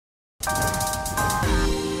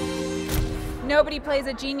Nobody plays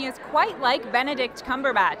a genius quite like Benedict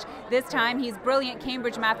Cumberbatch. This time he's brilliant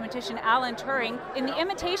Cambridge mathematician Alan Turing in the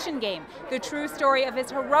Imitation game, the true story of his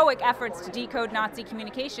heroic efforts to decode Nazi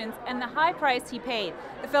communications and the high price he paid.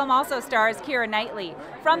 The film also stars Keira Knightley.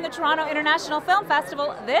 From the Toronto International Film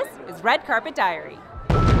Festival, this is Red Carpet Diary.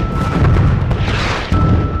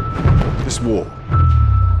 This war,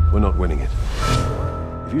 we're not winning it.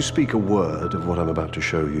 If you speak a word of what I'm about to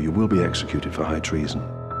show you, you will be executed for high treason.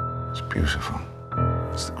 It's beautiful.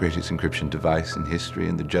 It's the greatest encryption device in history,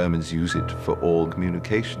 and the Germans use it for all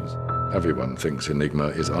communications. Everyone thinks Enigma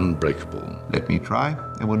is unbreakable. Let me try,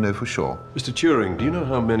 and we'll know for sure. Mr. Turing, do you know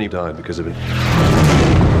how many died because of it?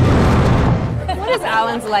 What is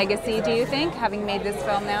Alan's legacy, do you think, having made this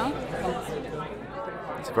film now?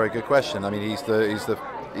 It's a very good question. I mean, he's the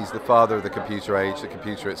father of the computer age, the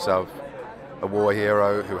computer itself. A war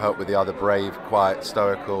hero who helped with the other brave, quiet,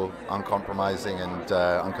 stoical, uncompromising and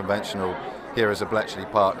unconventional heroes of Bletchley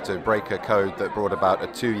Park to break a code that brought about a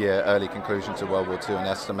 2-year early conclusion to World War II and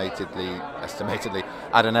estimatedly,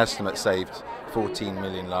 at an estimate, saved 14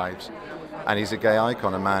 million lives. And he's a gay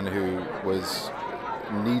icon, a man who was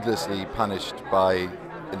needlessly punished by,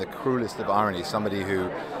 in the cruelest of irony, somebody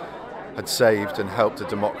who had saved and helped a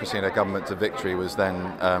democracy and a government to victory, was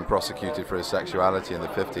then prosecuted for his sexuality in the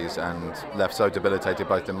 50s and left so debilitated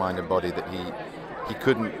both in mind and body that he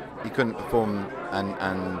couldn't perform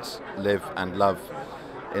and live and love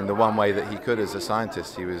in the one way that he could as a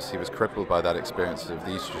scientist. He was crippled by that experience of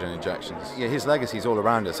the estrogen injections. Yeah, his legacy is all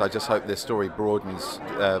around us. I just hope this story broadens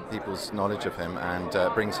people's knowledge of him and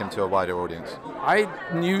brings him to a wider audience. I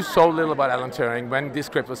knew so little about Alan Turing when this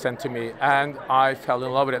script was sent to me, and I fell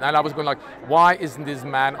in love with it. And I was going like, why isn't this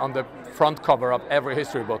man on the front cover of every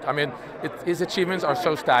history book? I mean, his achievements are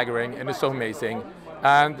so staggering and it's so amazing.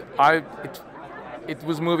 And it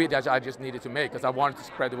was a movie that I just needed to make because I wanted to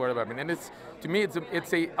spread the word about him. And to me,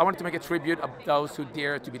 I wanted to make a tribute of those who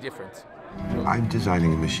dare to be different. I'm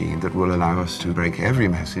designing a machine that will allow us to break every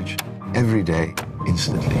message, every day,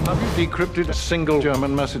 instantly. Have you decrypted a single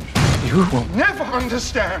German message? You will never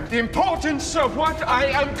understand the importance of what I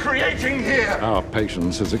am creating here. Our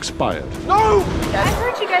patience has expired. No! I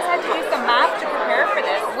heard you guys had to do some math to prepare for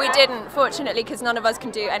this. We didn't, fortunately, because none of us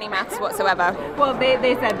can do any maths whatsoever. Well,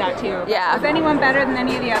 they said that too. Yeah. Was anyone better than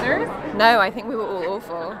any of the others? No, I think we were all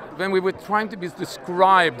awful. When we were trying to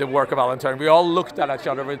describe the work of Alan Turing, we all looked at each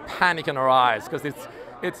other with panic in our eyes because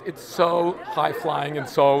it's so high-flying and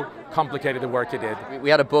so complicated, the work he did. We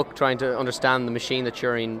had a book trying to understand the machine that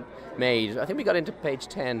Turing made. I think we got into page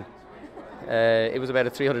 10. It was about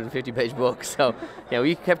a 350-page book, so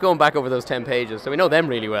we kept going back over those 10 pages, so we know them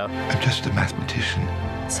really well. I'm just a mathematician.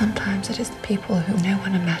 Sometimes it is the people who no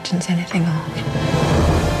one imagines anything of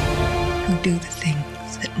who do the things